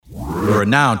You are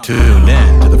now tuned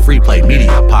in to the Free Play Media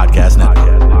Podcast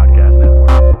Network.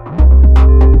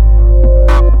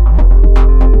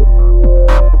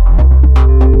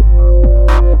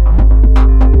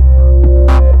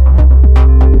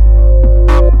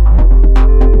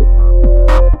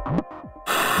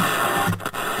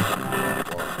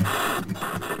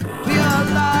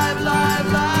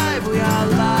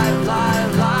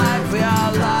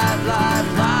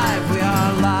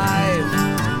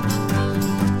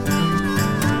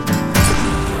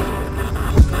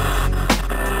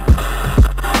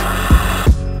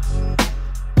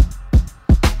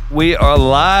 We are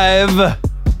live.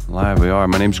 Live we are.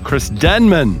 My name's Chris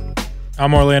Denman.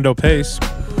 I'm Orlando Pace.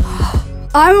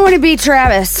 I want to be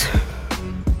Travis.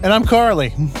 And I'm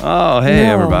Carly. Oh, hey,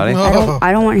 everybody.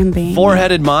 I don't want him being.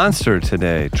 Four-headed monster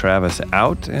today. Travis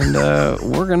out, and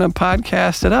we're going to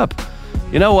podcast it up.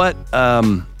 You know what?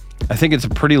 I think it's a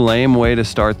pretty lame way to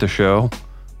start the show,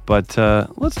 but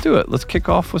let's do it. Let's kick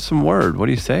off with some word. What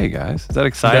do you say, guys? Is that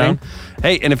exciting? Yeah.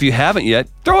 Hey, and if you haven't yet,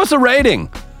 throw us a rating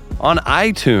on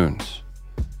iTunes.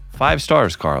 5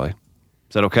 stars, Carly.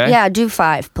 Is that okay? Yeah, do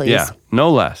 5, please. Yeah,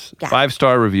 no less. Yeah.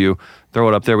 5-star review. Throw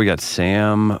it up there. We got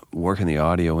Sam working the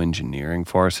audio engineering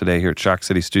for us today here at Shock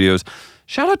City Studios.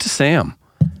 Shout out to Sam.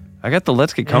 I got the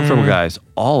Let's Get Comfortable guys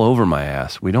all over my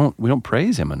ass. We don't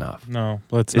praise him enough. No,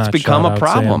 let's It's not. become shout a out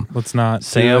problem. Sam. Let's not.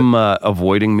 Sam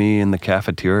avoiding me in the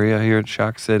cafeteria here at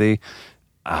Shock City.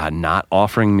 Not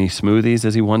offering me smoothies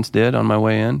as he once did on my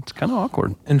way in. It's kind of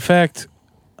awkward. In fact,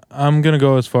 I'm going to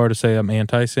go as far to say I'm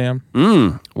anti-Sam.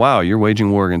 Wow, you're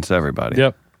waging war against everybody.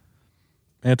 Yep.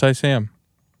 Anti-Sam.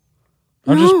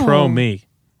 I'm just pro-me.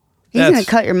 He's going to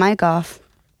cut your mic off.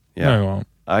 Yeah, No, he won't.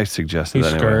 I suggested He's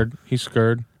that anyway. scared. He's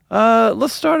scared.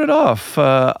 Let's start it off.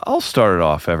 I'll start it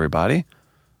off, everybody.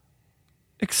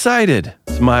 Excited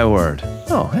is my word.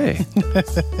 Oh, hey.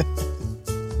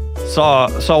 Saw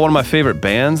one of my favorite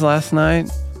bands last night.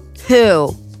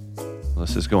 Who?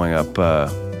 This is going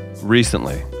up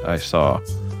recently. I saw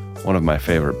one of my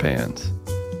favorite bands,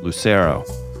 Lucero,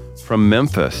 from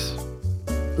Memphis.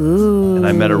 Ooh. And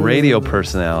I met a radio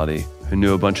personality who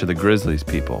knew a bunch of the Grizzlies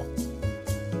people.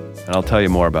 And I'll tell you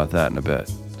more about that in a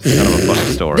bit. It's kind of a fun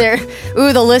story.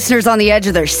 The listeners on the edge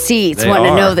of their seats They wanting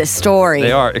are. to know this story.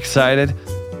 They are excited.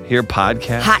 Here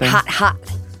podcasting. Hot.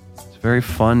 It's a very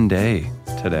fun day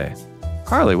today.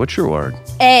 Carly, what's your word?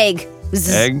 Egg.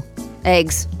 Egg?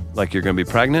 Eggs. Like you're going to be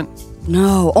pregnant?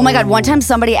 No. Oh my God. One time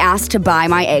somebody asked to buy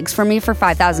my eggs for me for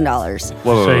 $5,000.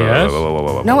 Whoa, Say yes?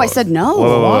 whoa. No, I said no.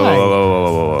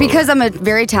 Whoa. Because I'm a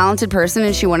very talented person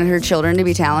and she wanted her children to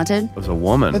be talented. It was a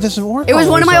woman. That doesn't work. It was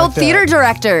one of my always old like that. theater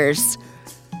directors.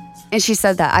 And she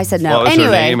said that. I said no. What was Anyway.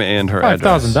 her name and her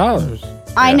address?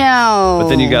 $5,000. I know. But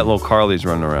then you got little Carly's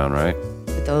running around, right?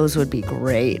 Those would be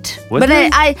great. Would but they?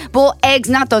 well, eggs,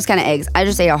 not those kind of eggs. I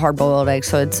just ate a hard-boiled egg,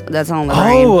 so that's on the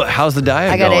brain. Oh, how's the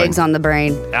diet I got going? eggs on the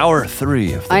brain. Hour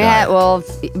 3 of the I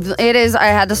diet.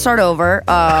 had to start over.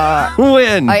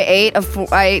 When? I ate some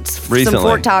Recently.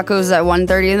 pork tacos at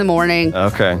 1:30 in the morning.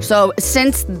 Okay. So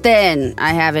since then, I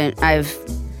had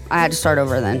to start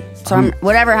over then. So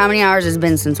how many hours has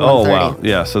been since 1:30? Oh, wow.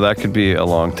 Yeah, so that could be a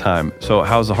long time. So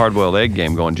how's the hard-boiled egg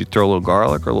game going? Did you throw a little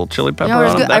garlic or a little chili pepper You know, it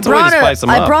was on good. them? That's a way to spice them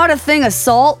up. I brought a thing of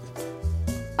salt.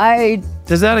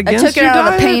 Is that against took it your out of the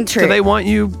diet? pantry. Do they want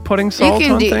you putting You salt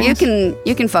can on things?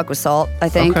 you can fuck with salt. I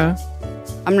think. Okay.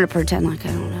 I'm gonna pretend like I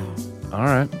don't know. All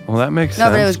right. Well, that makes No,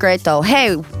 sense. but it was great though.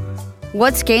 Hey,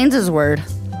 what's Gaines' word?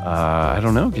 I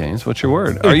don't know, Gaines. What's your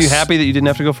word? Are you happy that you didn't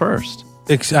have to go first?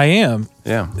 I am.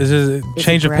 Yeah. This is a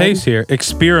change it of bread? pace here.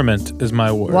 Experiment is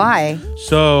my word. Why?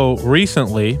 So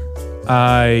recently,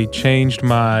 I changed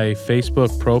my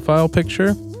Facebook profile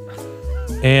picture.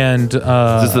 And Is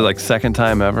this the second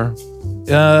time ever?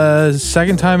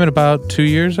 second time in about 2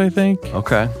 years, I think.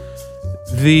 Okay.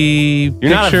 The You're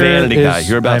not a picture vanity guy. is-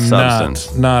 You're about I'm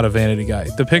substance. Not a vanity guy.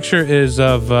 The picture is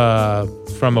of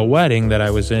from a wedding that I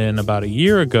was in about a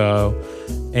year ago,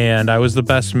 and I was the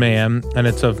best man, and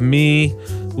it's of me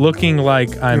looking like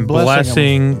I'm You're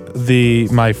blessing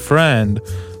my friend.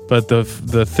 But the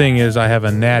thing is, I have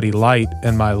a natty light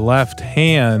in my left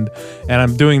hand, and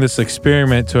I'm doing this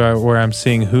experiment where I'm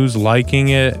seeing who's liking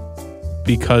it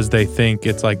because they think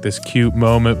it's like this cute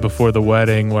moment before the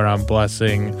wedding where I'm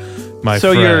blessing my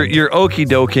So friend. you're okey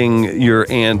doking your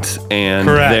aunt and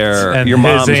Correct. their And your his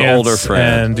mom's aunts, older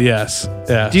friend. And yes.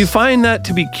 Do you find that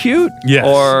to be cute Yes.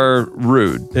 or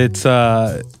rude? It's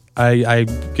I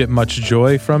get much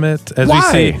joy from it. As Why? we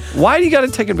see, Why do you got to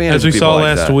take advantage as of we people saw like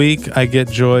last that? week, I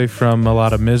get joy from a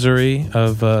lot of misery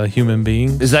of human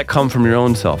beings. Does that come from your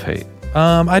own self-hate?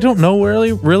 I don't know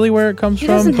really where it comes He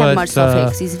from, doesn't but have much self-hate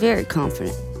 'cause he's very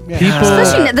confident. People,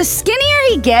 Especially the skinnier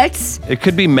he gets. It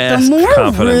could be masked more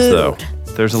confidence, rude. though.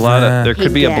 There's a lot of. There He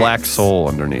could be a black gets. soul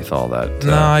underneath all that.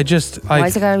 no, I Why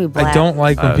is it gotta be black? I don't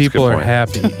like when that's a people good are point.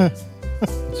 happy.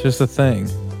 It's just a thing.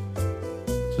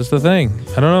 It's just a thing.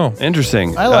 I don't know.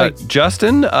 Interesting. I like-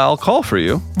 Justin, I'll call for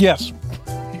you. Yes.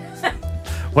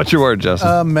 What's your word,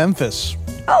 Justin? Memphis.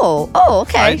 Oh,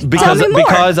 okay. because- Tell me more.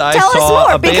 because I Tell saw us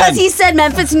more. a band- Because he said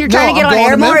Memphis and you're trying to get I'm on going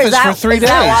air to more. Memphis Is that, for 3 is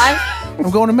that days. why? I'm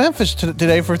going to Memphis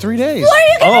today for 3 days. What are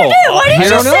you going to do? Why didn't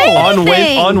here you say on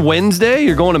anything? on Wednesday,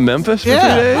 you're going to Memphis for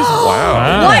Yeah. 3 days?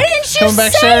 Wow. Why didn't you Coming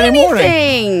back say Saturday morning.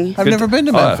 anything? I've Good never been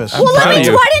to to- Memphis. I'm Well, proud of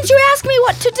you. why didn't you ask me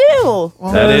what to do?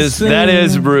 That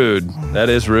is rude. That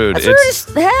is rude. That's rude as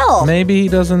hell. Maybe he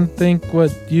doesn't think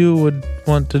what you would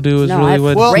want to do is No, I really have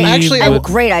what Well, he actually, I would. have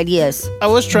great ideas. I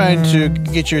was trying to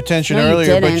get your attention No, you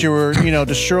earlier, but didn't. you were,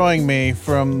 destroying me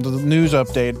from the news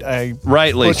update. I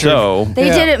Rightly butchered. so. They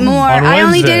Yeah. did it more. On I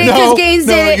only did it Wednesday. because No, Gaines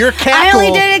no, did it. your I cackle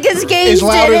only did it because Gaines It's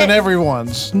louder did than it.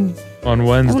 everyone's. on I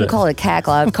Wednesday. wouldn't call it a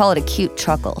cackle. I would call it a cute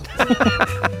chuckle.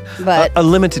 But A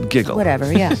limited giggle.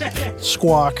 whatever, yeah,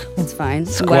 Squawk. it's fine.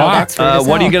 Well, that's rude as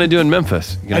What are you hell. going to do in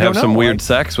Memphis? You going I to have don't some know. weird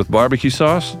sex with barbecue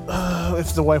sauce?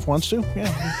 If the wife wants to,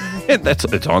 yeah.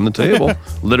 It's on the table,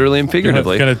 literally and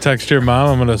figuratively. Gonna text your mom.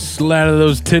 I'm gonna slather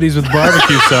those titties with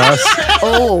barbecue sauce.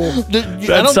 Oh,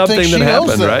 That's something that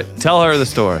happened, right? Tell her the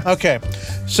story. Okay.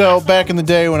 So back in the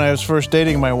day when I was first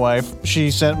dating my wife,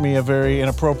 she sent me a very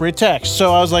inappropriate text.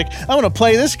 So I was like, I'm going to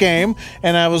play this game.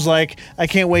 And I was like, I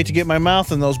can't wait to get my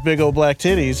mouth in those big old black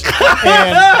titties.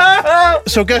 And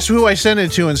so guess who I sent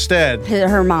it to instead?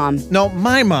 her mom. No,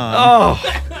 my mom.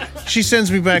 Oh, She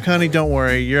sends me back, honey, don't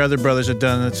worry. Your other brothers have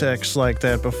done a text like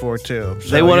that before, too. So,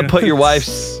 they want to put your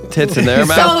wife's tits in their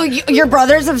mouth? So your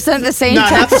brothers have sent the same No,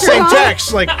 text. not the to your same mom?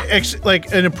 text,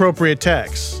 like inappropriate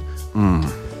text.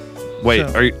 Wait,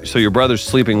 So- so your brother's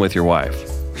sleeping with your wife?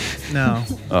 No.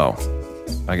 Oh,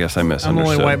 I guess I I'm the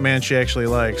misunderstood. only white man she actually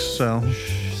likes, so.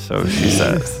 So she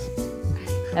says.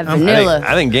 That I vanilla.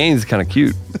 think Gaines is kind of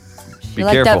cute. Be You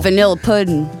like careful. that vanilla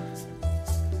pudding.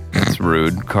 It's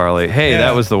rude, Carly. Hey, Yeah.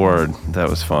 that was the word. That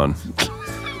was fun.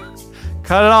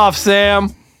 Cut it off,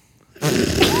 Sam.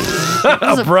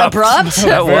 Abrupt.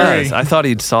 That Very. was. I thought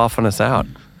he'd soften us out.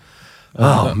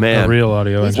 Oh man. A real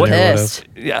audio He's engineer would have. pissed.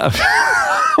 Yeah.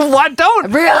 What?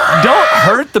 Don't Real.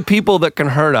 hurt the people that can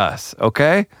hurt us.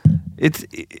 Okay.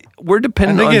 We're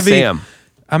dependent I think on it'd be- Sam.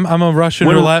 I'm a Russian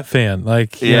When- roulette fan.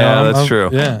 Like, you Yeah, know, that's I'm- true.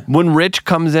 Yeah. When Rich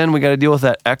comes in, we got to deal with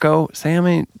that echo. Sam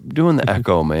ain't doing the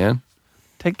echo, man.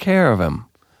 Take care of him.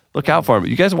 Look out for him.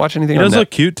 You guys watch anything He on does that? look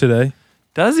cute today.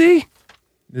 Does he?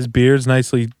 His beard's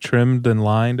nicely trimmed and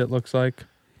lined, it looks like.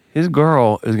 His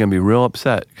girl is going to be real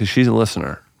upset because she's a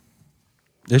listener.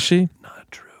 Is she? Not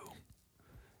true.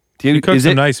 Do you, He cooks is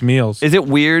some it, nice meals. Is it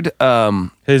weird?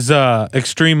 His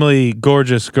extremely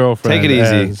gorgeous girlfriend. Take it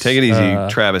easy. as, Take it easy,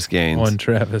 Travis Gaines. One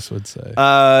Travis would say.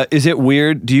 Is it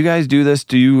weird? Do you guys do this?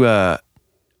 Do you?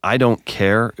 I don't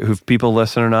care if people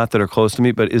listen or not that are close to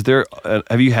me. But is there?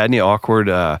 Have you had any awkward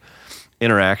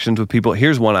interactions with people?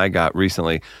 Here's one I got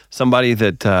recently. Somebody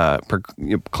that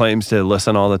claims to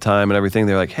listen all the time and everything.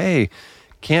 They're like, "Hey,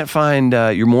 can't find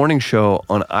your morning show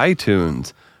on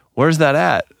iTunes. Where's that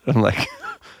at?" I'm like,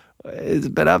 "It's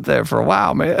been up there for a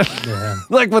while, man."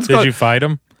 Like, what's Did going? you fight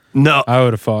him? No, I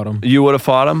would have fought him. you would have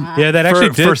fought him. Yeah, that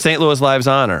actually did. for St. Louis Live's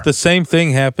honor. The same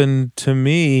thing happened to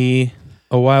me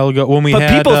a while ago when we But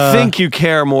had. people think you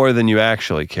care more than you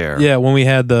actually care. Yeah, when we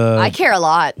had the I care a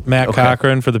lot. Matt Okay.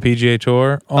 Cochran for the PGA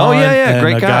Tour. Oh, yeah, yeah, and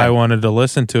great a guy. guy wanted to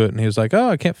listen to it, and he was like, "Oh,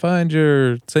 I can't find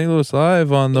your St. Louis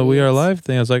Live on the We Are Live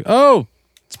thing." I was like, "Oh,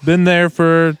 it's been there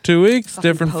for 2 weeks,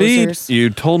 different feed." Posers. You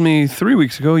told me 3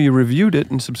 weeks ago you reviewed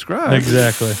it and subscribed.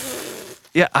 Exactly.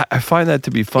 Yeah, I find that to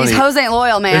be funny. These hoes ain't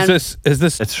loyal, man. Is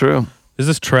this It's true.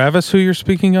 Travis who you're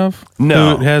speaking of?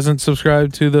 No. Who hasn't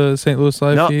subscribed to the St. Louis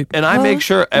Live No, feed? and I make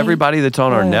sure everybody that's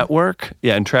on our Yeah. network,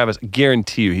 and Travis,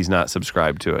 guarantee you he's not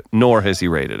subscribed to it, nor has he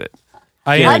rated it.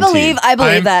 I guaranteed. believe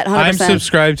I'm, that 100%. I'm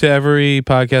subscribed to every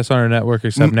podcast on our network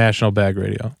except National Bag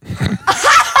Radio.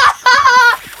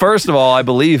 First of all, I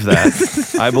believe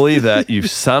that. I believe that, you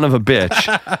son of a bitch.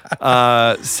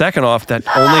 Second off, that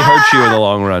only hurts you in the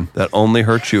long run. That only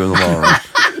hurts you in the long run.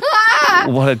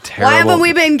 What a terrible... Why haven't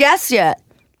we been guests yet?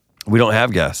 We don't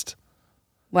have guests.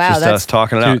 Wow, Just us that's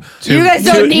talking it out. you guys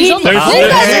don't need. You They're, guys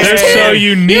they're are so too.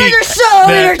 unique. You guys are so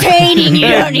that- entertaining. You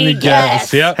don't need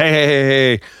guests. Yep.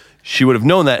 Hey. She would have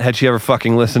known that had she ever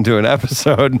fucking listened to an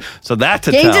episode. So that's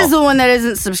a Gaines tell. is the one that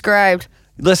isn't subscribed.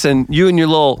 Listen, you and your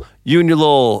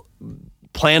little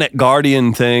Planet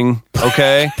Guardian thing,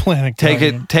 okay? Planet Take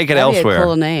Guardian. it take it That'd elsewhere. be a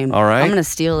cool name. All right? I'm gonna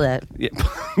steal that.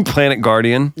 Planet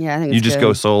Guardian. Yeah, I think you it's just good.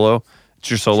 go solo. It's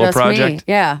your solo Just project?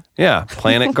 me. Yeah. Yeah,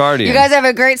 Planet Guardian. You guys have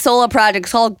a great solo project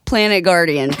called Planet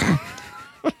Guardian.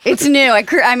 It's new.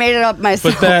 I made it up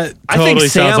myself. But that I think totally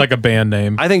sounds Sam- like a band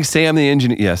name. I think Sam the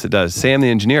engineer. Yes, it does. Sam the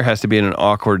engineer has to be in an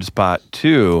awkward spot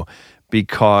too,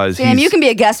 because Sam, you can be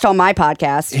a guest on my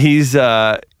podcast.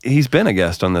 he's been a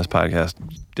guest on this podcast.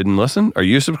 Didn't listen? Are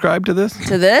you subscribed to this?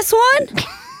 To this one?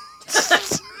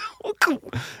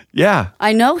 Yeah.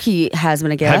 I know he has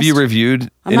been a guest. Have you reviewed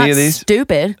I'm any not of these?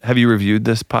 stupid. Have you reviewed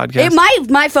this podcast?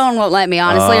 My phone won't let me,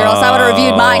 honestly, or else I would have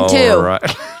reviewed mine too. All right.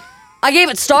 I gave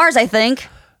it stars, I think.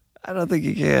 I don't think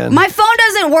you can. My phone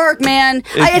doesn't work, man.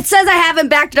 It says I haven't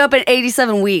backed it up in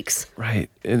 87 weeks. Right.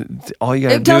 All you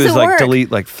gotta It do is doesn't like work.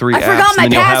 delete like 3 apps. I forgot my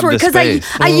and then you'll have password the because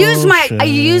space. I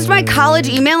used my college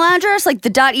email address, like the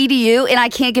 .edu, and I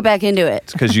can't get back into it.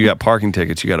 It's because you got parking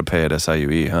tickets you got to pay at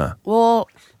SIUE, huh? Well,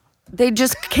 they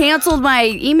just canceled my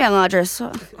email address.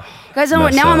 So, guys, now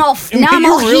Messed I'm up. all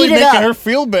You're really heated making up. her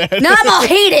feel bad. Now I'm all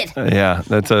heated. Yeah,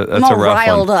 that's a I'm all rough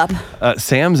riled one. up.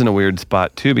 Sam's in a weird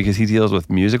spot too because he deals with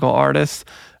musical artists,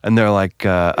 and they're like,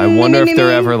 I wonder if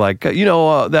they're ever like,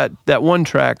 that one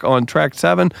track on track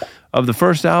 7 of the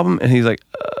first album, and he's like,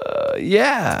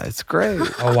 yeah, it's great.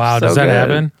 Oh, wow. So Does that good.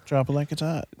 happen? Drop it like it's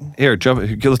hot. Here,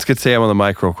 let's get Sam on the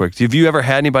mic real quick. Have you ever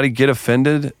had anybody get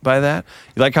offended by that?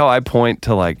 You like how I point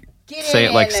to like say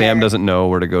it like Sam doesn't know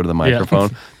where to go to the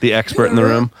microphone, the expert in the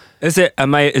room? Is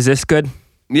this good?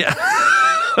 Yeah.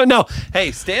 No.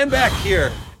 Hey, stand back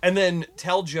here and then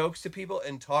tell jokes to people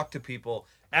and talk to people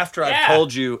after I've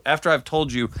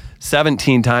told you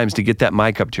 17 times to get that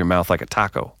mic up to your mouth like a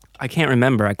taco. I can't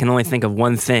remember. I can only think of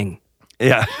one thing.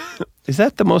 Yeah. Is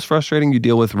that the most frustrating you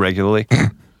deal with regularly?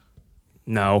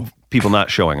 No. People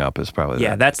not showing up is probably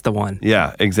Yeah, that. that's the one.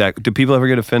 Yeah, exactly. Do people ever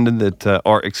get offended that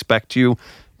or expect you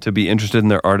to be interested in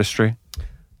their artistry?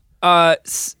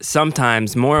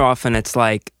 Sometimes. More often, it's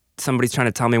like somebody's trying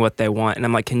to tell me what they want, and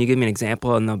I'm like, "Can you give me an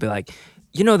example?" And they'll be like,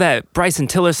 "You know that Bryson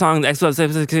Tiller song?" And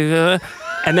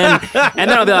then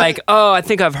I'll be like, "Oh, I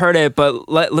think I've heard it, but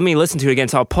let me listen to it again."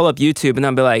 So I'll pull up YouTube, and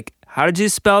I'll be like, "How did you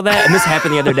spell that?" And this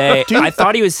happened the other day. I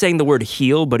thought he was saying the word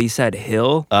heel, but he said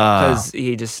hill because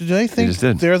he just. Do they think just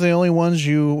did. they're the only ones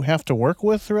you have to work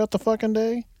with throughout the fucking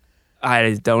day?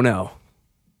 I don't know.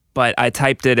 But I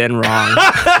typed it in wrong.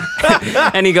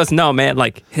 And he goes, "No, man,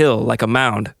 like hill, like a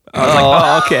mound." I was like,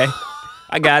 "Oh, okay.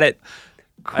 I got it.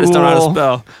 I just don't know how to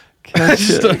spell."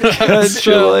 Catch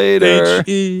you later.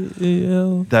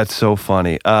 H-E-E-L. That's so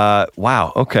funny.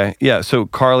 Wow. Okay. Yeah. So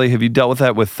Carly, have you dealt with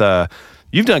that with,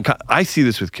 you've done, I see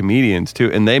this with comedians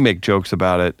too, and they make jokes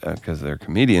about it because they're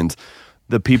comedians.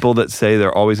 The people that say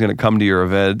they're always going to come to your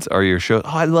events or your show.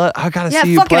 Oh, I got to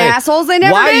see you fucking play. assholes, they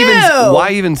never why do. Why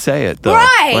even say it though?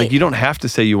 Right. Like you don't have to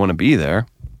say you want to be there.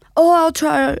 Oh, I'll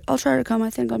try to come. I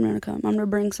think I'm gonna come. I'm gonna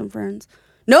bring some friends.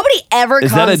 Nobody ever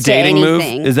Is comes that a dating to move?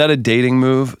 anything. Is that a dating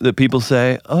move that people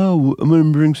say, "Oh, I'm going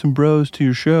to bring some bros to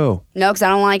your show"? No, because I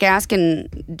don't like asking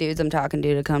dudes I'm talking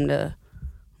to come to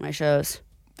my shows.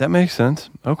 That makes sense.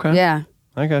 Okay. Yeah.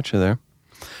 I got you there.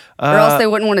 Or else they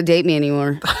wouldn't want to date me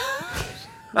anymore.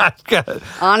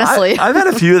 Honestly. I've had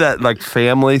a few of that like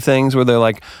family things where they're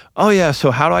like, "Oh yeah,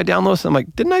 so how do I download this?" I'm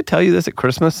like, "Didn't I tell you this at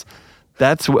Christmas?"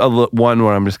 That's one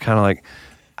where I'm just kind of like,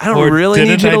 I don't Or really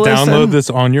need didn't you to I download listen. this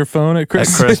on your phone at At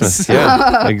Christmas? Christmas,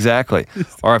 yeah, exactly.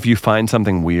 Or if you find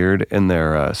something weird in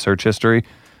their search history,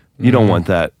 you don't want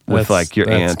that with That's- like your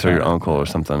that's aunt or your kinda- uncle or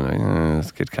something.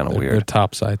 It gets kind of Their weird.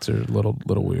 top sites are a little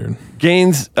weird.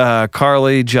 Gaines,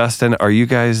 Carly, Justin, are you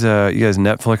guys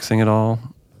Netflixing at all?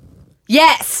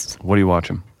 Yes. What are you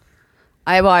watching?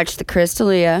 I watched the Chris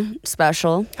D'Elia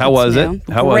special. How was it? new.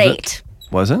 How was it? Great.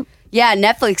 Was it? Yeah,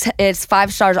 Netflix. It's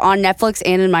 5 stars on Netflix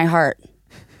and in my heart.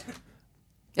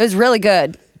 It was really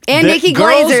good. And The Nikki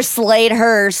girls- Glazer slayed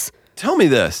hers. Tell me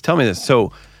this.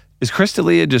 So, is Chris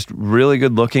D'Elia just really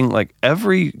good looking? Like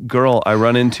every girl I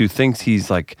run into thinks he's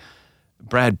like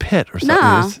Brad Pitt or something.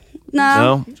 No. Is-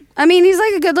 No. I mean, he's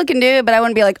like a good looking dude, but I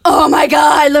wouldn't be like, oh my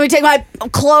God, let me take my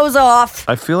clothes off.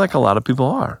 I feel like a lot of people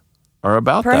are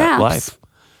about that Perhaps. life,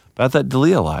 about that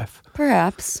D'Elia life.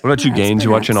 Perhaps. What about you, Perhaps, Gaines? You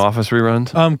watching perhaps. Office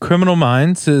reruns? Criminal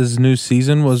Minds, his new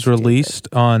season was released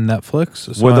on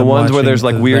Netflix. So Were the I'm ones where watching there's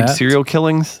like weird that. serial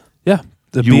killings? Yeah.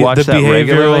 The You watch that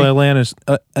regularly?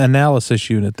 Behavioral Analysis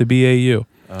Unit, the BAU.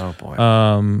 Oh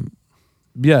boy.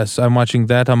 Yes, I'm watching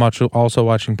that. I'm also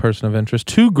watching Person of Interest.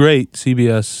 Two great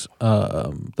CBS,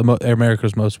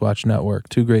 America's Most Watched Network.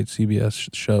 Two great CBS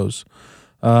shows.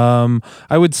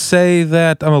 I would say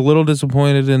that I'm a little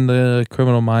disappointed in the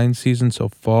Criminal Minds season so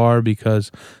far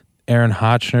because Aaron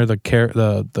Hotchner,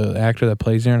 the actor that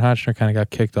plays Aaron Hotchner, kind of got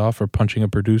kicked off for punching a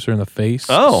producer in the face.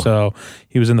 Oh. So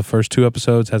he was in the first 2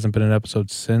 episodes, hasn't been in an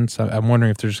episode since. I'm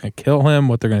wondering if they're just going to kill him,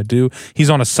 what they're going to do. He's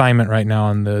on assignment right now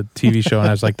on the TV show, and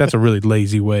I was like, that's a really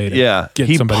lazy way to get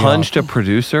he somebody punched off. a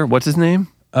producer. What's his name?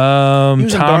 He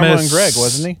was in Dharma Thomas and Greg,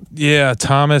 wasn't he? Yeah,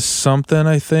 Thomas something,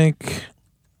 I think.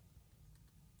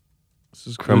 This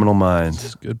is Criminal good. Minds. This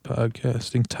is good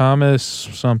podcasting. Thomas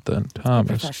something.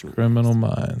 Thomas professional. Criminal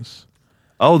Minds.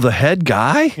 Oh, the head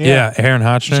guy? Yeah, Aaron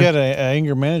She Hotchner. had an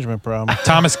anger management problem.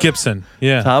 Thomas Gibson.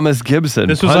 Yeah. Thomas Gibson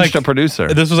This was punched like- a producer.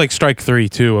 This was like strike 3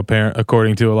 too,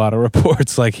 according to a lot of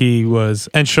reports. Like he was,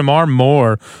 and Shamar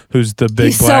Moore, who's the big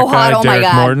He's so black hot, guy, oh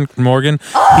my Derek God. Morgan,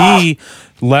 he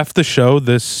left the show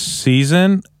this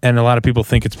season, and a lot of people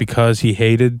think it's because he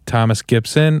hated Thomas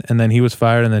Gibson, and then he was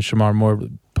fired, and then Shamar Moore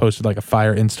posted like a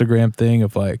fire Instagram thing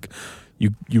of like,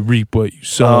 you reap what you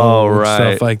sow, and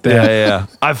stuff like that. Yeah.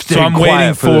 I've stayed So I'm quiet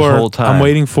waiting for this whole time. I'm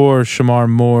waiting for Shamar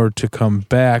Moore to come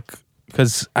back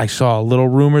because I saw a little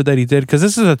rumor that he did. Because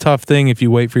this is a tough thing if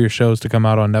you wait for your shows to come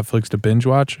out on Netflix to binge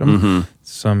watch them.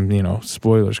 Some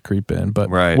spoilers creep in, but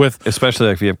Right.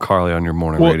 Especially if you have Carly on your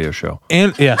morning Well, radio show.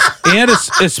 and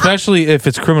especially if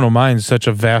it's Criminal Minds, such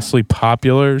a vastly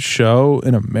popular show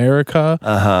in America,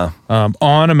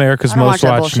 on America's I don't Most watch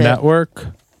that Watched bullshit. network.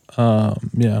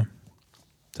 Yeah.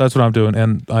 So that's what I'm doing,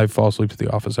 and I fall asleep to The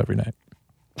Office every night.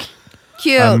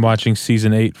 Cute. I'm watching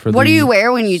season 8 for What the do you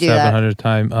wear when you do that? 700th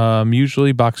time.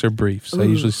 Usually boxer briefs. I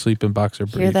usually sleep in boxer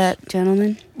briefs. Hear that,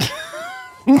 gentlemen?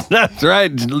 That's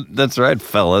right. That's right,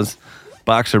 fellas.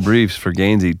 Boxer briefs for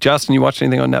Gainsey. Justin, you watch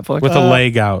anything on Netflix? With a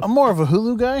leg out. I'm more of a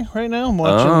Hulu guy right now. I'm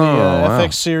watching the wow.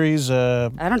 FX series I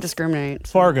don't discriminate.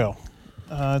 Fargo.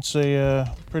 It's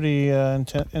a pretty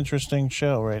interesting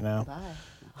show right now.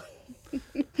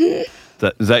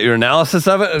 Is that your analysis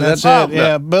of it? That's it.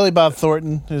 Yeah, Billy Bob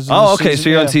Thornton is. In Oh, the okay. season. So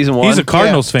you're on Yeah. season 1. He's a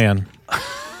Cardinals fan.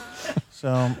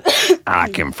 So I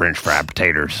can French fry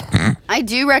potatoes. I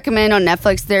do recommend on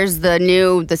Netflix. There's the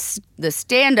new the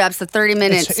stand-ups, the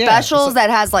 30-minute It's- yeah, specials it's that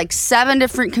has like 7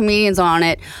 different comedians on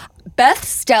it. Beth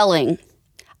Stelling,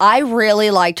 I really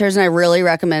liked hers, and I really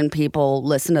recommend people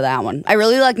listen to that one. I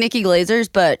really like Nikki Glazer's,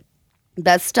 but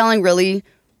Beth Stelling really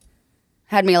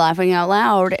had me laughing out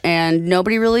loud, and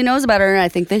nobody really knows about her, and I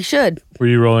think they should. Were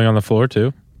you rolling on the floor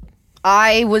too?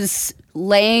 I was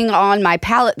laying on my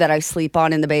pallet that I sleep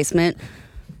on in the basement.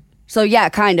 So yeah,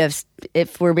 kind of,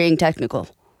 if we're being technical.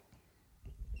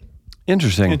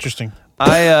 Interesting.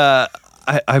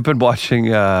 I've been watching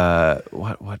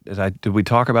what did we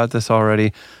talk about this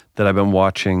already? That I've been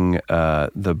watching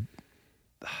the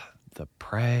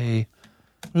Prey.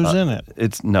 Who's in it?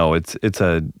 It's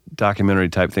a documentary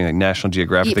type thing, like National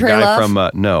Geographic. Eat, The Pray, guy Love? from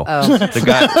Oh. the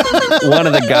guy, one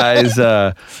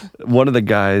of the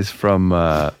guys from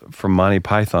Monty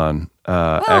Python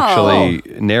actually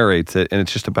narrates it, and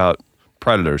it's just about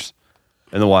predators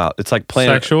in the wild. It's like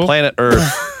Sexual? Planet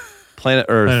Earth. Planet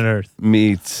Earth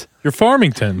meets Your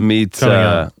Farmington coming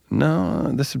out.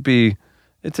 no. This would be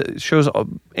it shows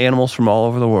animals from all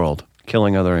over the world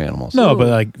killing other animals. No, but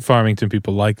like Farmington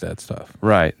people like that stuff.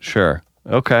 Right, sure.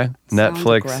 Okay. Sounds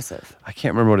Netflix. aggressive. I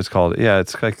can't remember what it's called. Yeah,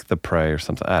 it's like The Prey or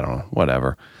something. I don't know.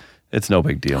 Whatever. It's no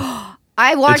big deal.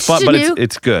 I watched It's fun, a but new.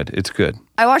 it's good. It's good.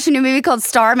 I watched a new movie called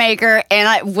Star Maker, and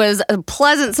I was a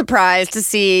pleasant surprise to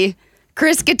see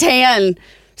Chris Kattan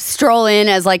stroll in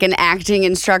as like an acting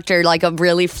instructor, like a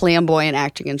really flamboyant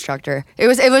acting instructor. It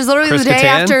was literally Chris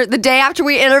the day after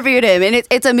we interviewed him, and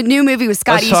it's a new movie with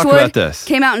Scott Let's Eastwood. talk about this.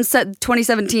 Came out in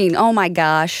 2017. Oh my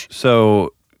gosh.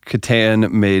 So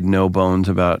Catan made no bones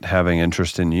about having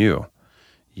interest in you.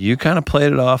 You kind of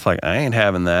played it off like, I ain't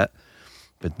having that.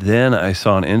 But then I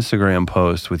saw an Instagram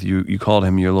post with you. You called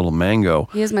him your little mango.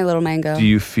 He is my little mango. Do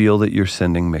you feel that you're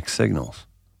sending mixed signals?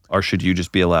 Or should you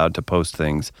just be allowed to post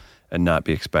things and not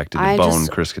be expected to I bone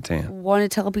just Chris Kattan? want to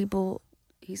tell people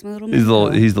he's my little He's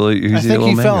mango. he's I your think little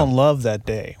he mango. fell in love that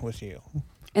day with you.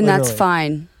 and that's literally.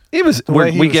 fine. He was. The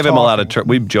way he We was give him a lot of. talking.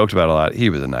 We've joked about it a lot. He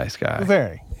was a nice guy.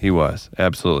 Very. He was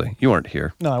absolutely. You weren't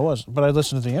here. No, I wasn't, but I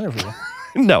listened to the interview.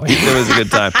 No, it was a good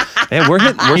time. And we're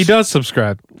hitting. He does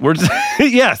subscribe. We're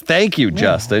yes. Thank you,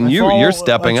 Justin. You're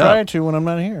stepping I try up. to when I'm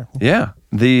not here. Yeah.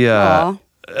 The Aw,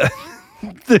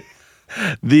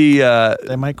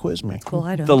 They might quiz me. cool.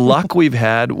 I don't. the luck we've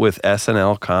had with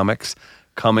SNL comics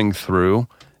coming through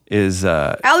is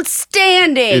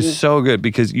Outstanding. so good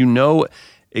because you know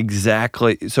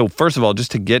exactly. So first of all,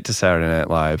 just to get to Saturday Night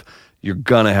Live, you're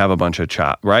gonna have a bunch of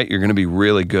chop, right? You're gonna be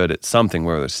really good at something,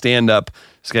 whether it's stand-up,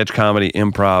 sketch comedy,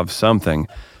 improv, something.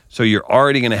 So you're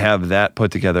already gonna have that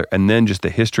put together, and then just the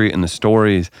history and the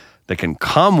stories that can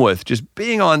come with just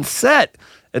being on set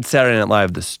at Saturday Night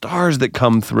Live, the stars that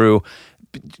come through.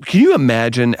 Can you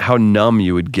imagine how numb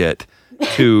you would get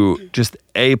to just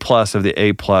A+ of the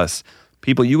A+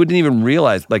 people? You wouldn't even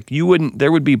realize, like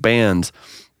there would be bands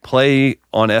play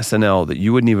on SNL that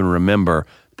you wouldn't even remember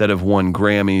that have won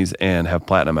Grammys and have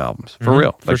platinum albums. For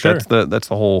real. Like sure. That's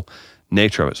the whole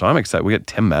nature of it. So I'm excited. We got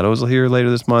Tim Meadows here later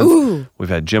this month. Ooh. We've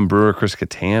had Jim Brewer, Chris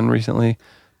Kattan recently.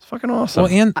 It's fucking awesome.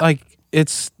 Well, and like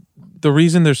it's the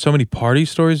reason there's so many party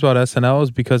stories about SNL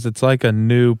is because it's like a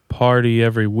new party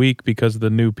every week because of the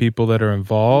new people that are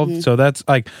involved. So that's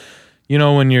like, you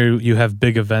know, when you have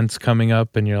big events coming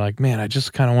up and you're like, man, I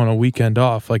just kind of want a weekend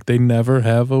off. Like they never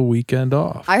have a weekend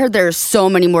off. I heard there's so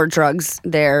many more drugs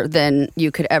there than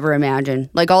you could ever imagine.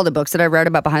 Like all the books that I read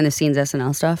about behind the scenes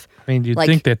SNL stuff. I mean, you'd Like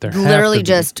think that there literally have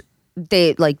to be. just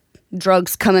they like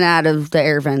drugs coming out of the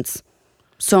air vents.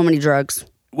 So many drugs.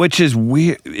 Which is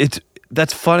weird.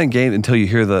 That's fun and game until you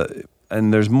hear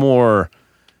and there's more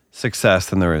success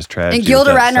than there is tragedy. And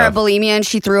Gilda with that Radner had stuff. bulimia and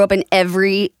she threw up in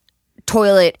every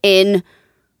toilet in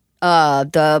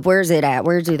where's it at?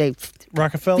 Where do they?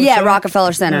 Rockefeller. Yeah, Center?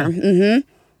 Rockefeller Center.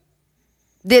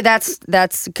 That's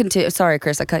sorry,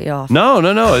 Chris, I cut you off. No.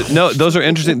 Those are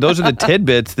interesting. Those are the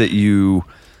tidbits that you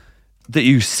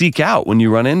seek out when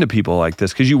you run into people like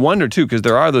this, because you wonder too, because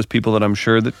there are those people that I'm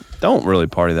sure that don't really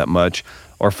party that much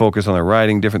or focus on their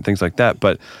writing, different things like that.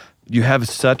 But you have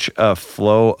such a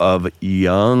flow of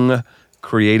young,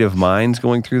 creative minds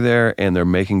going through there, and they're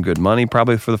making good money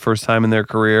probably for the first time in their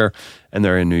career, and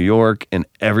they're in New York, and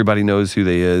everybody knows who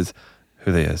they are.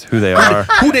 Who they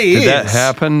Did that is.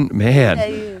 happen?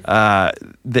 Man.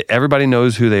 Everybody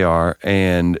knows who they are,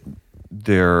 and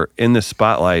they're in the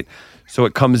spotlight. So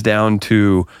it comes down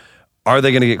to, are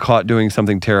they going to get caught doing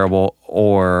something terrible,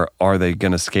 or are they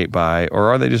going to skate by,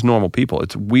 or are they just normal people?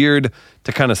 It's weird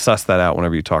to kind of suss that out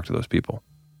whenever you talk to those people.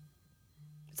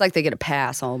 It's like they get a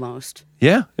pass almost.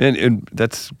 Yeah, and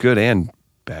that's good and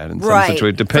bad in some Right,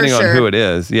 situations, depending for on sure. who it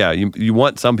is. Yeah, you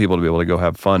want some people to be able to go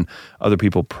have fun. Other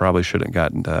people probably shouldn't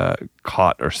have gotten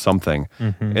caught or something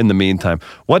in the meantime.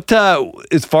 What, so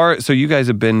you guys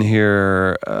have been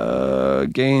here,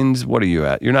 Gaines, what are you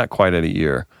at? You're not quite at a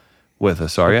year with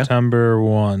us, are you? September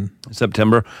 1.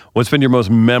 September. What's been your most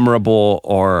memorable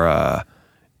or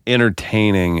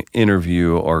entertaining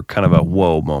interview or kind of a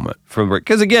whoa moment?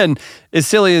 Because again, as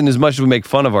silly and as much as we make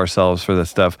fun of ourselves for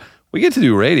this stuff, we get to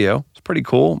do radio. It's pretty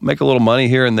cool. Make a little money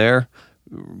here and there,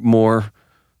 more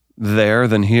there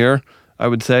than here, I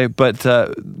would say. But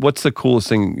what's the coolest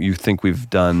thing you think we've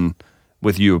done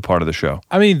with you, a part of the show?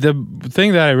 I mean, the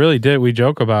thing that I really did, we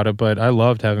joke about it, but I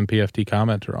loved having PFT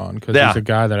Commenter on because Yeah. he's a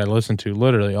guy that I listen to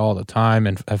literally all the time,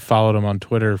 and I've followed him on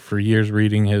Twitter for years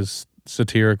reading his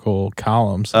satirical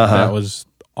columns. That was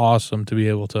awesome to be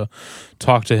able to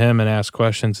talk to him and ask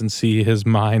questions and see his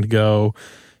mind go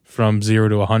from 0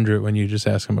 to 100 when you just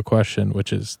ask him a question,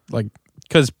 which is like,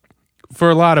 because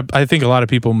I think a lot of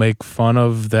people make fun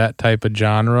of that type of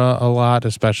genre a lot,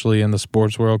 especially in the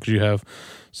sports world, because you have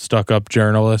stuck-up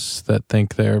journalists that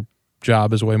think their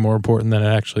job is way more important than it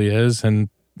actually is, and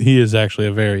he is actually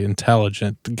a very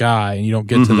intelligent guy, and you don't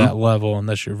get to that level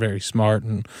unless you're very smart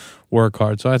and work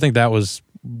hard. So I think that was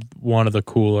one of the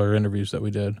cooler interviews that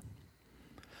we did.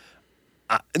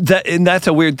 And that's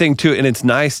a weird thing too, and it's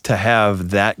nice to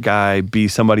have that guy be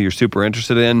somebody you're super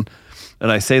interested in.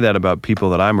 And I say that about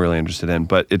people that I'm really interested in,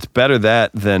 but it's better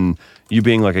that than you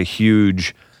being like a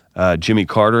huge Jimmy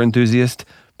Carter enthusiast,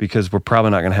 because we're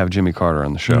probably not going to have Jimmy Carter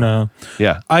on the show. No.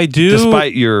 Yeah. I do.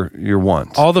 Despite your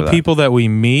wants. All the for that. people that we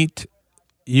meet,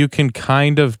 you can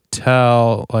kind of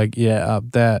tell, like,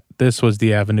 that this was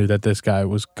the avenue that this guy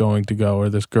was going to go, or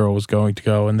this girl was going to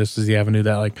go, and this is the avenue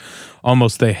that, like,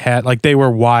 almost they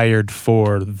were wired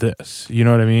for this. You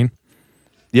know what I mean?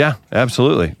 Yeah,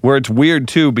 absolutely. Where it's weird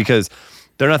too, because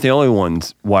they're not the only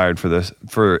ones wired for this.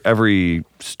 For every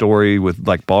story with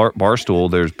like Barstool,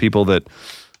 there's people that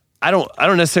I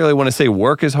don't necessarily want to say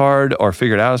work as hard or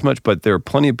figure it out as much, but there are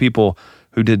plenty of people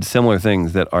who did similar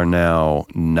things that are now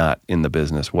not in the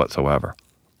business whatsoever,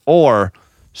 or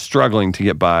struggling to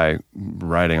get by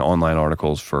writing online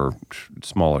articles for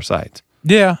smaller sites.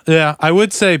 Yeah. I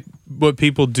would say what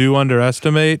people do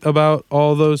underestimate about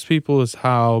all those people is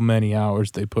how many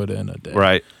hours they put in a day.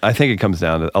 Right. I think it comes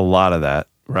down to a lot of that,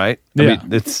 right? Yeah. I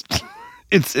mean,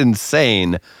 it's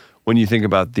insane when you think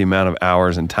about the amount of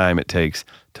hours and time it takes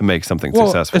to make something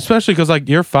successful. Especially because, like,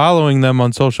 you're following them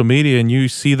on social media and you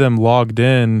see them logged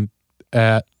in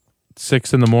at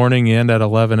 6 a.m. and at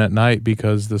 11 at night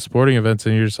because the sporting events,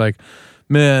 and you're just like,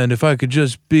 man, if I could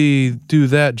just do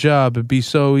that job, it'd be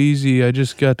so easy. I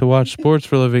just got to watch sports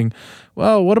for a living.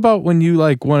 well, what about when you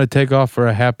like want to take off for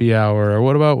a happy hour? Or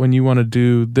what about when you want to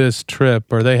do this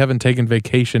trip? Or they haven't taken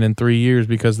vacation in 3 years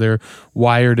because they're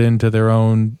wired into their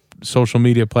own social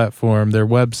media platform, their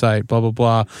website, blah, blah,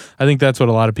 blah. I think that's what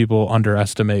a lot of people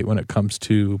underestimate when it comes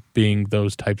to being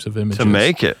those types of images. To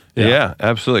make it. Yeah,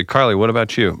 absolutely. Carly, what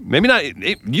about you? Maybe not.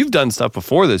 You've done stuff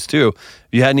before this too.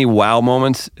 You had any wow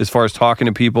moments as far as talking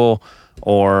to people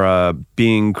or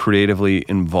being creatively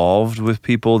involved with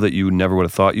people that you never would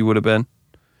have thought you would have been?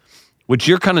 Which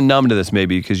you're kind of numb to this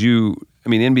maybe because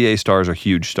NBA stars are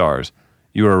huge stars.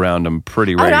 You were around them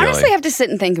pretty regularly. I would honestly have to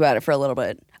sit and think about it for a little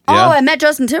bit. Yeah? Oh, I met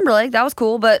Justin Timberlake. That was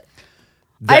cool, but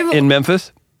in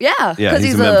Memphis? Yeah, Yeah, because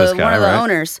he's he's a Memphis guy, one of the right?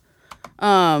 owners.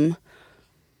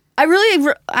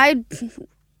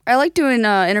 I like doing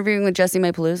interviewing with Jessie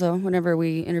May Peluso whenever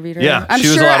we interviewed her. Yeah, I'm she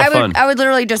was sure a lot of fun. I would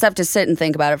literally just have to sit and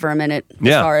think about it for a minute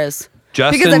Yeah. as far as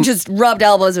Justin, because I've just rubbed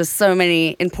elbows with so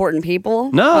many important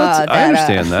people. No, I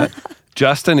understand that. that.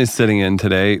 Justin is sitting in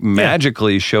today,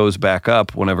 magically shows back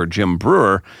up whenever Jim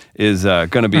Brewer is going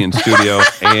to be in studio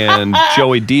and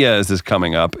Joey Diaz is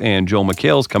coming up and Joel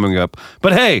McHale's coming up.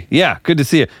 But hey, yeah, good to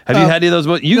see you. Have you had any of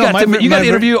those? You got to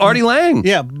interview Artie Lang.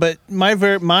 Yeah, but my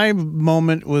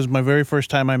moment was my very first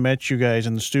time I met you guys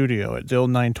in the studio at the old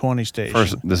 920 station.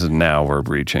 First, this is now we're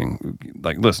reaching.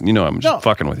 Like, listen, you know I'm just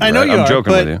fucking with you. I know right? you I'm are,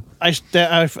 joking but with you.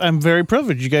 I'm very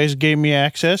privileged. You guys gave me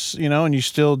access, and you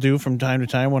still do from time to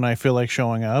time when I feel like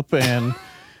showing up. And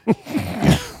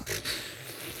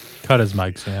Cut his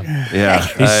mic, Sam. Yeah,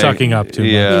 He's sucking up too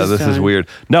much. Yeah, He's this is done. weird.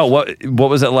 No, what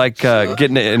was it like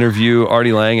getting to interview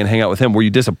Artie Lang and hang out with him? Were you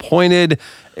disappointed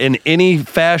in any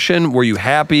fashion? Were you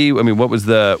happy? I mean, what was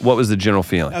the general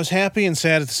feeling? I was happy and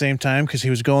sad at the same time because he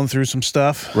was going through some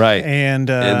stuff. Right, and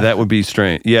that would be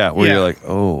strange. Yeah, where you're like,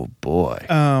 oh boy.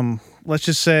 Let's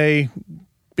just say,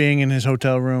 being in his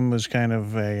hotel room was kind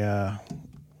of a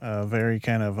very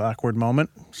kind of awkward moment.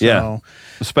 So, yeah,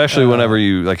 especially whenever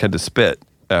you had to spit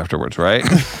afterwards, right?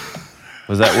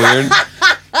 Was that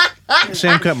weird?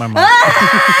 Sam cut my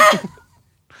mic.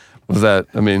 Was that?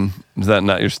 I mean, is that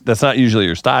not your? That's not usually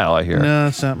your style. I hear. No,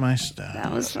 it's not my style.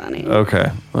 That was funny. Okay,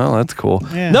 well, that's cool.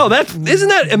 Yeah. No, isn't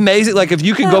that amazing? Like, if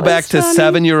you could go back to funny.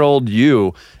 7-year-old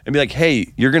you and be like,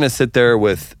 "Hey, you're gonna sit there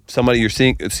with somebody you're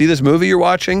see this movie you're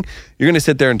watching. You're gonna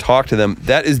sit there and talk to them.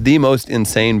 That is the most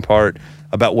insane part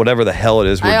about whatever the hell it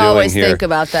is we're I doing always here. think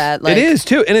about that. Like, It is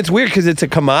too, and it's weird because it's a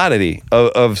commodity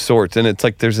of sorts, and it's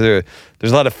like there's a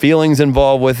lot of feelings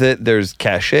involved with it. There's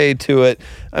cachet to it.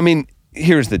 I mean,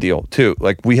 here's the deal too.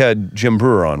 Like, we had Jim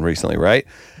Brewer on recently, right?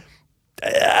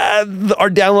 Our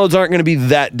downloads aren't going to be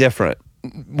that different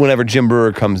whenever Jim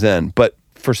Brewer comes in, but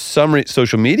for some reason,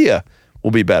 social media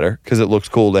will be better because it looks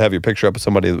cool to have your picture up with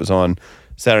somebody that was on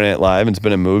Saturday Night Live and it's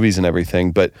been in movies and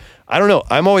everything. But I don't know.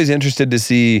 I'm always interested to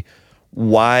see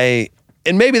why,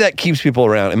 and maybe that keeps people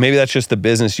around, and maybe that's just the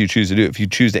business you choose to do. If you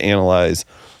choose to analyze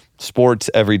sports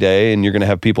every day and you're going to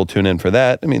have people tune in for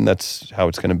that, I mean, that's how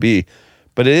it's going to be.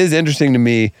 But it is interesting to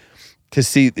me to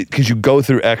see, because you go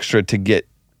through extra to get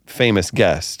famous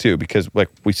guests too, because like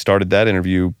we started that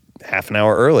interview half an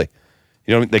hour early.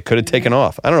 You know, they could have taken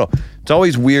off. I don't know. It's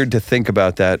always weird to think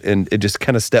about that and it just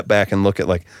kind of step back and look at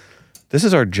like, this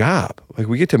is our job. Like,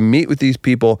 we get to meet with these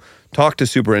people, talk to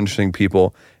super interesting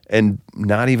people, and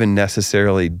not even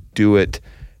necessarily do it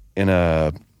in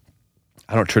a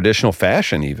traditional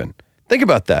fashion even. Think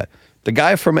about that. A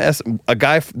guy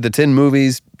that's in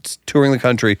movies, touring the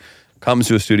country, comes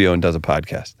to a studio and does a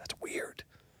podcast. That's weird.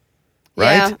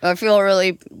 Right? Yeah, I feel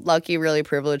really lucky, really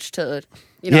privileged to,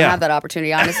 have that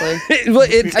opportunity, honestly.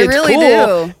 It's I really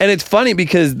cool. do. And it's funny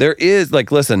because there is, like,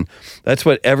 listen, that's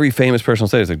what every famous person will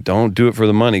say. It's like, don't do it for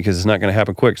the money because it's not going to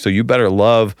happen quick. So you better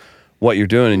love what you're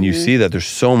doing. And you see that there's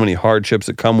so many hardships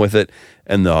that come with it.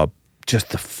 And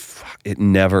it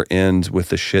never ends with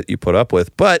the shit you put up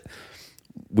with. But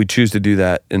we choose to do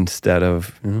that instead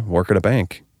of work at a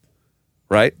bank.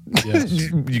 Right? Yes.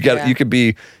 You could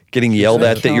be getting yelled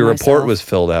at that your report was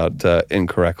filled out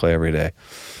incorrectly every day.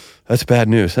 That's bad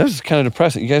news. That's kind of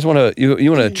depressing. You guys want to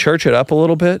you want to church it up a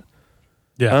little bit?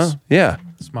 Yes. Huh? Yeah.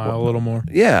 Smile a little more.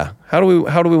 Yeah. How do we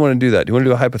want to do that? Do you want to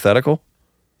do a hypothetical?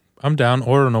 I'm down.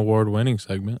 Or an award-winning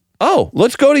segment. Oh,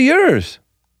 let's go to yours.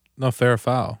 No, fair or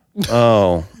foul.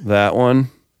 Oh, that one.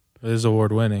 It is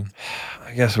award-winning.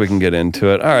 I guess we can get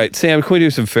into it. All right, Sam, can we do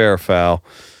some fair or foul?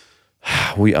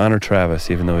 We honor Travis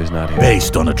even though he's not here.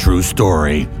 Based on a true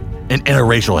story, an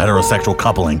interracial heterosexual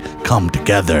coupling come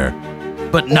together,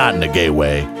 but not in a gay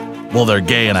way. Well, they're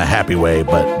gay in a happy way,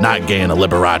 but not gay in a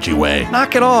Liberace way.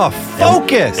 Knock it off.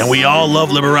 Focus. And we all love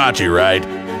Liberace, right?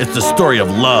 It's the story of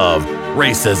love,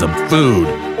 racism, food,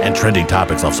 and trending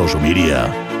topics off social media.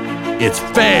 It's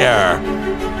fair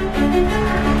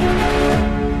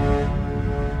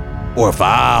or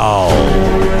foul.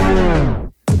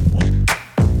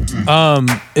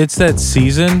 It's that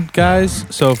season, guys.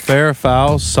 So fair or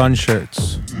foul, sun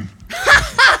shirts.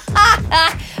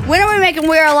 When are we making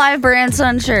We're Alive brand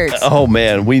sun shirts? Oh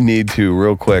man, we need to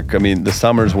real quick. I mean, the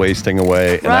summer's wasting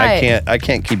away, and Right. I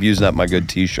can't keep using up my good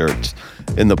T-shirts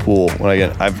in the pool.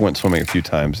 I've went swimming a few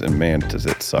times, and man, does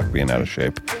it suck being out of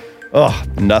shape. Oh,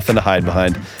 nothing to hide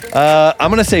behind. I'm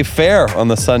gonna say fair on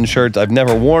the sun shirts. I've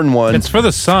never worn one. It's for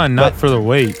the sun, not for the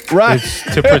weight. Right. It's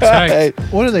to protect. Right.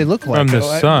 What do they look like? From the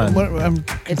sun. I'm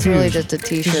It's really confused. just a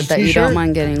t-shirt Just a that you t-shirt? don't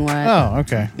mind getting wet. Oh,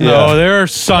 okay. No, there are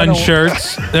sun don't-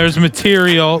 shirts. There's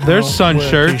material. There's I'll sun wear a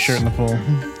shirts. T-shirt in the pool.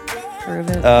 Prove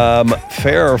it.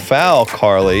 Fair or foul,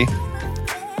 Carly?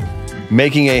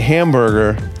 Making a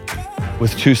hamburger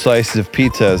with 2 slices of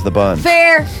pizza as the bun.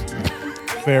 Fair.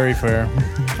 Very fair.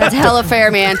 That's hella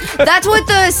fair, man. That's what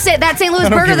that St. Louis I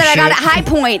don't burger give a that I got at shit. High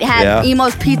Point had. Yeah.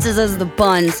 Emo's Pizzas as the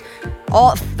buns.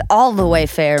 All the way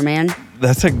fair, man.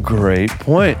 That's a great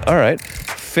point. All right.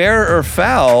 Fair or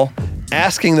foul,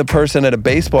 asking the person at a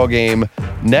baseball game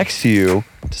next to you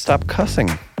to stop cussing.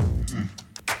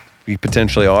 Be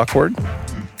potentially awkward.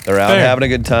 They're out Fair. having a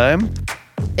good time.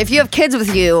 If you have kids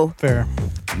with you, Fair.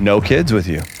 No kids with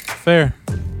you. Fair.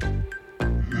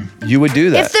 You would do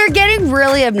that. if they're getting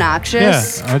really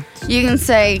obnoxious, Yeah. you can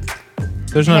say,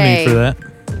 There's no Hey. need for that.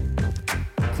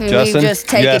 can Justin, you just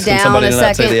take you it asking down somebody a to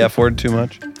not say the second? F word too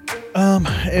much?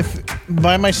 If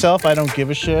by myself, I don't give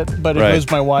a shit. But if Right. it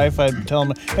was my wife, I'd tell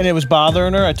him, and it was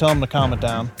bothering her, I'd tell him to calm it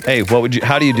down. Hey,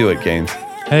 how do you do it, Gaines?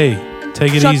 Hey,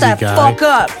 take it Shut easy, that guy. fuck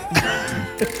up.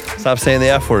 Stop saying the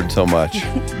F word so much.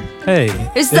 Hey,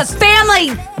 This is a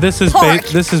family. this is Park,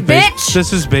 this is bitch.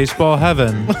 this is baseball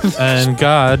heaven, and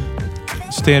God,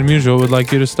 Stan Musial would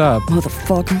like you to stop.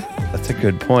 Motherfucker. That's a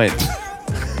good point.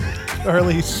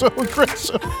 Charlie's so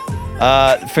aggressive.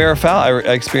 Fair or foul, I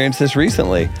experienced this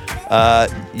recently.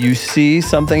 You see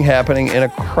something happening in a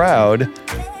crowd.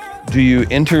 Do you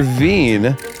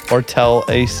intervene or tell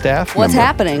a staff What's member?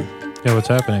 happening? Yeah, what's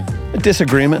happening? A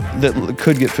disagreement that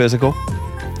could get physical.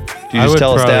 Do you I just would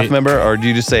tell a probably- staff member, or do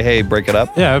you just say, "Hey, break it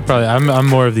up"? Yeah, I'm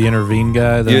more of the intervene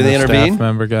guy than You're the the intervene? staff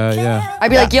member guy. Yeah. I'd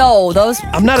be like, yo, those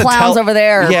I'm not clowns over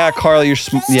there are Yeah, Carly, you're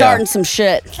starting some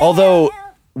shit. Although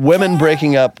women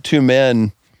breaking up 2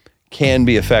 men can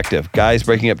be effective. Guys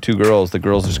breaking up 2 girls, the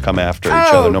girls just come after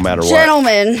each other no matter what.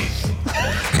 Gentlemen.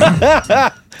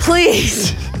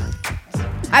 Please.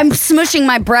 I'm smushing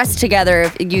my breasts together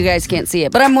if you guys can't see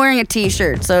it. But I'm wearing a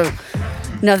t-shirt, so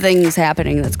nothing's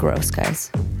happening that's gross,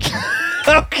 guys.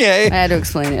 Okay. I had to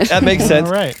explain it. That makes sense.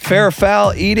 All right. Fair or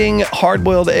foul, eating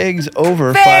hard-boiled eggs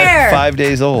over Fair. 5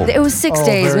 days old. It was 6 Oh,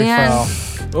 days, very man. foul.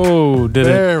 Oh, did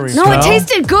Very it? No, it smell?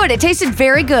 tasted good. It tasted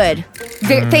very good.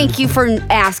 Thank you for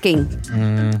asking.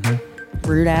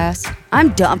 Rude ass. I'm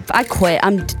done. I quit.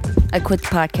 I quit the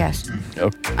podcast.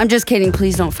 Okay. I'm just kidding.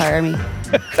 Please don't fire me.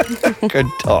 Good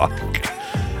talk.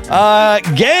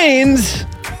 Gains.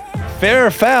 Fair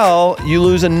or foul, you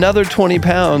lose another 20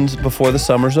 pounds before the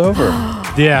summer's over.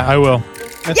 Yeah, I will.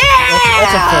 Yeah!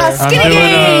 that's a fair.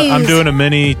 Skinny I'm jeans! doing a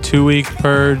mini 2-week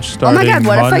purge Oh starting my god,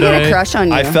 what if I Monday. get a crush on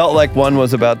you? I felt like one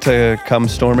was about to come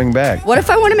storming back. What if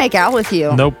I want to make out with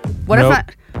you? Nope. What nope.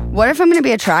 What if I'm going to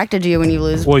be attracted to you when you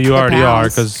lose? Well, you the already are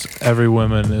pounds? because every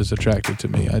woman is attracted to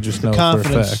me. I just know for a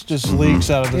Confidence fact. just leaks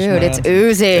out of this Dude, man. it's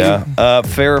oozing. Yeah.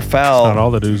 Fair or foul, Not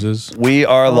all that oozes. we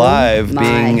are live my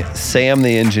being Sam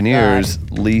the Engineer's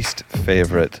least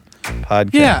favorite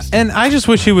podcast. Yeah, and I just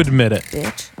wish he would admit it.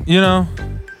 Bitch. You know?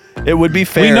 It would be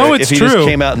fair know if it's he just true.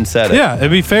 came out and said it. Yeah, it'd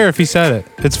be fair if he said it.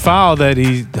 It's foul that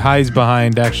he hides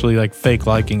behind actually like fake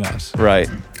liking us. Right.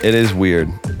 It is weird.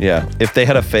 Yeah. If they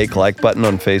had a fake like button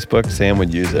on Facebook, Sam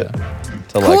would use it.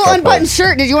 To like Cool our unbuttoned posts.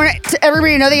 shirt. Did you want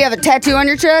everybody to know that you have a tattoo on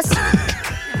your chest?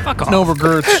 Fuck off. no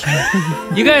regrets.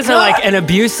 You guys are like an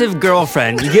abusive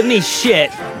girlfriend. You give me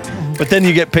shit. But then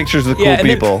you get pictures with cool and then-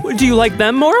 people. do you like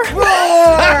them more?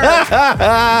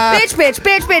 Bitch, bitch,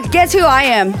 bitch, bitch. Guess who I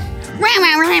am?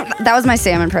 That was my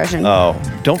Sam impression. Oh,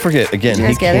 don't forget, again, you he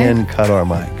guys get can cut our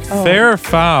mic. Fair or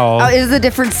foul? Oh, it was a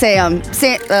different Sam.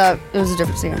 It was a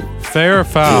different Sam. Fair or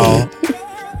foul?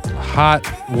 Hot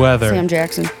weather. Sam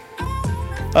Jackson.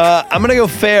 I'm gonna go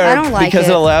fair I don't like because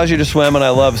it. it allows you to swim, and I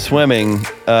love swimming.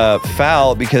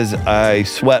 Foul because I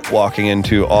sweat walking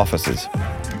into offices.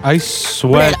 I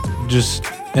sweat just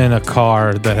in a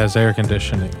car that has air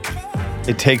conditioning.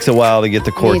 It takes a while to get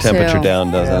the core Me temperature too. down,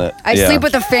 doesn't it? I Yeah. sleep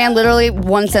with the fan literally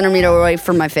 1 centimeter away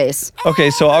from my face. Okay,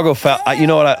 so I'll go foul. You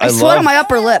know what? I sweat on my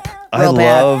upper lip I real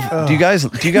love. bad. Do you guys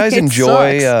It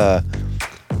enjoy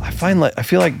I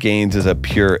feel like Gaines is a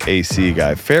pure AC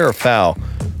guy. Fair or foul,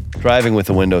 driving with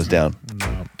the windows down.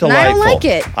 Delightful. And I don't like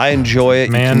it. I enjoy it.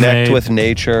 You Man-made. connect with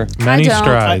nature. Many don't.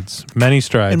 strides. Many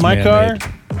strides. In my man-made.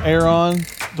 car, air on,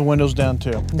 the windows down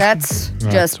too. That's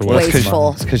just Well, that's 'cause-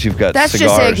 wasteful. It's because you've got That's just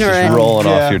cigars just ignorant. rolling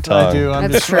Yeah, off your tongue. I do.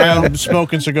 That's true. I'm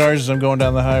smoking cigars as I'm going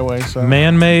down the highway. So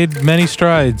Man-made many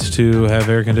strides to have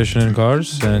air conditioning in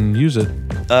cars and use it.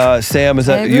 Sam, is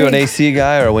I that you an agree. AC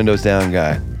guy or a windows down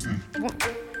guy?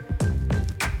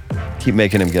 Keep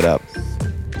making him get up.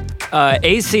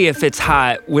 AC if it's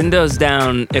hot, windows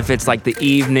down if it's like the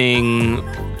evening.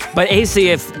 But AC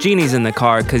if Jeannie's in the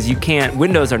car, because you can't.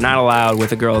 Windows are not allowed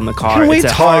with a girl in the car. Can we It's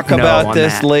a hard talk no about on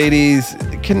this, that. ladies?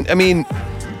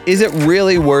 Is it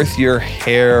really worth your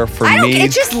hair for I don't. me?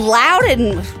 It's just loud,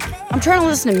 and I'm trying to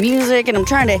listen to music, and I'm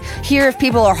trying to hear if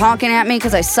people are honking at me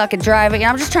because I suck at driving. And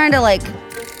I'm just trying to like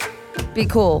be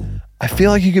cool. I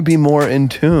feel like you could be more in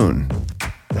tune.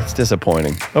 That's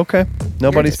disappointing. Okay,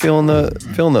 nobody's feeling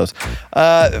those.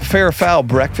 Fair or foul,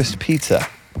 breakfast pizza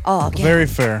Oh, yeah. very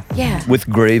fair. Yeah. with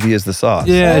gravy as the sauce.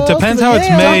 Yeah, it Oh, depends how it's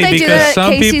yeah. Don't made they do because that at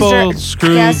some Casey's people or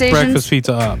screw gas stations? breakfast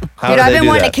pizza up. How Dude, do I've they been do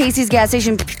wanting a that? Casey's gas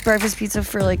station breakfast pizza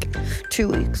for like 2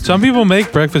 weeks. Some people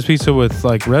make breakfast pizza with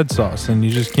like red sauce, and you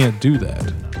just can't do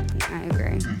that. I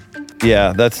agree.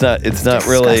 Yeah, that's not. It's not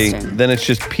really. disgusting. Then it's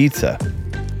just pizza,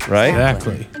 right?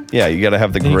 Exactly. Yeah, you got to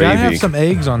have the And you gravy. gotta have some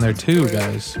eggs on there too,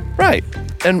 guys. Right.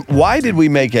 And why did we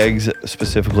make eggs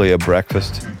specifically a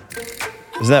breakfast?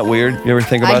 Isn't that weird? You ever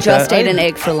think about I just that? ate an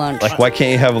egg for lunch. Like, why can't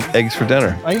you have eggs for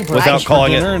dinner? I eat Without breakfast for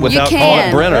calling dinner it, and- without You calling it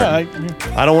can. Brenner.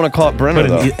 Yeah, I don't want to call it Brenner Put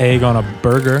though. an egg on a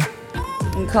burger.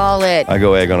 You call it I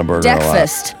go egg on a burger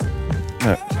breakfast. a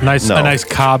lot. Nice, No. a nice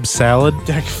Cobb salad.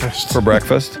 breakfast. For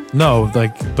breakfast. No,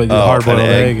 like but Oh, hard boiled an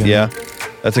egg. and- Yeah,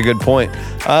 that's a good point.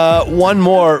 One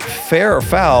more, fair or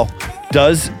foul?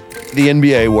 Does the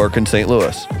NBA work in St.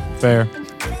 Ous? Fair.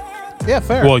 Yeah,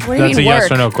 fair. Well, do you that's a mean yes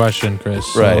work? or no question, Chris.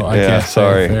 so Right. I yeah. can't say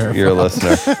Sorry, fair. you're a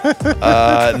listener.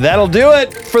 That'll do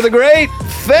it for the great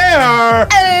fair.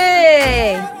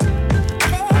 Hey!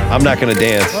 I'm not gonna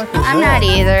dance. I'm not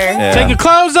either. Yeah. Take your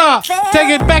clothes off. Take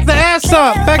it back the ass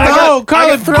up. Back the hole.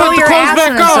 Carly, put throw the your clothes ass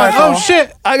back in a on. circle. Oh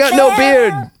shit. I got no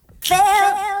beard.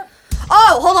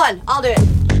 Oh, hold on. I'll do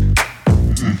it.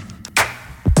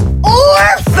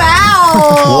 Or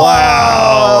foul.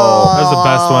 Wow. That was the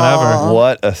best one ever.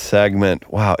 What a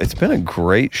segment. Wow, it's been a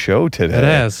great show today. It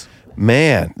has.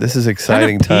 Man, this is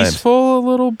exciting Kind of times. peaceful a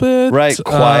little bit. Right,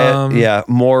 quiet. Um,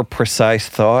 More precise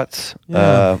thoughts.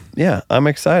 Yeah. I'm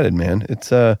excited, man. It's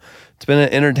been an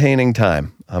entertaining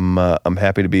time. I'm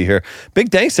happy to be here.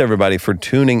 Big thanks to everybody for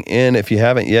tuning in. If you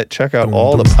haven't yet, check out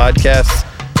all the podcasts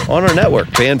on our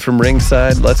network. Banned from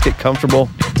Ringside, Let's Get Comfortable,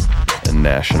 and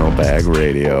National Bag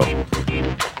Radio.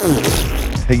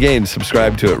 Hey, Gaines,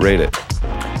 subscribe to it, rate it.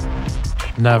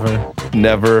 Never.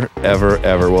 Never, ever,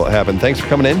 ever will it happen. Thanks for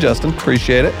coming in, Justin.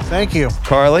 Appreciate it. Thank you.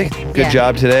 Carly, good Yeah.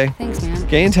 job today. Thanks, man.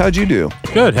 Gaines, how'd you do?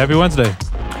 Good. Happy Wednesday.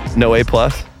 No A+?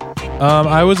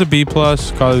 I was a B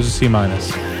plus. Carly was a C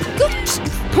minus. Go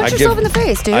punch yourself in the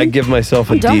face, dude. I give myself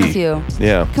a I'm done D. with you.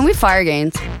 Yeah. Can we fire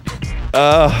Gaines?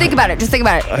 Think about it. Just think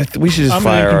about it. We should just I'm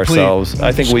fire incomplete. ourselves.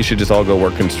 I think we should just all go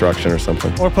work construction or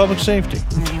something. Or public safety.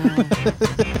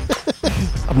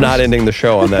 I'm not ending the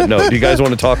show on that note. Do you guys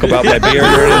want to talk about my beard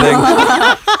or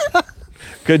anything?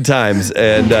 Good times.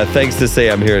 And thanks to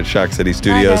Sam here at Shock City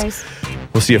Studios. Bye, guys.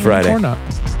 We'll see you Friday. Or not.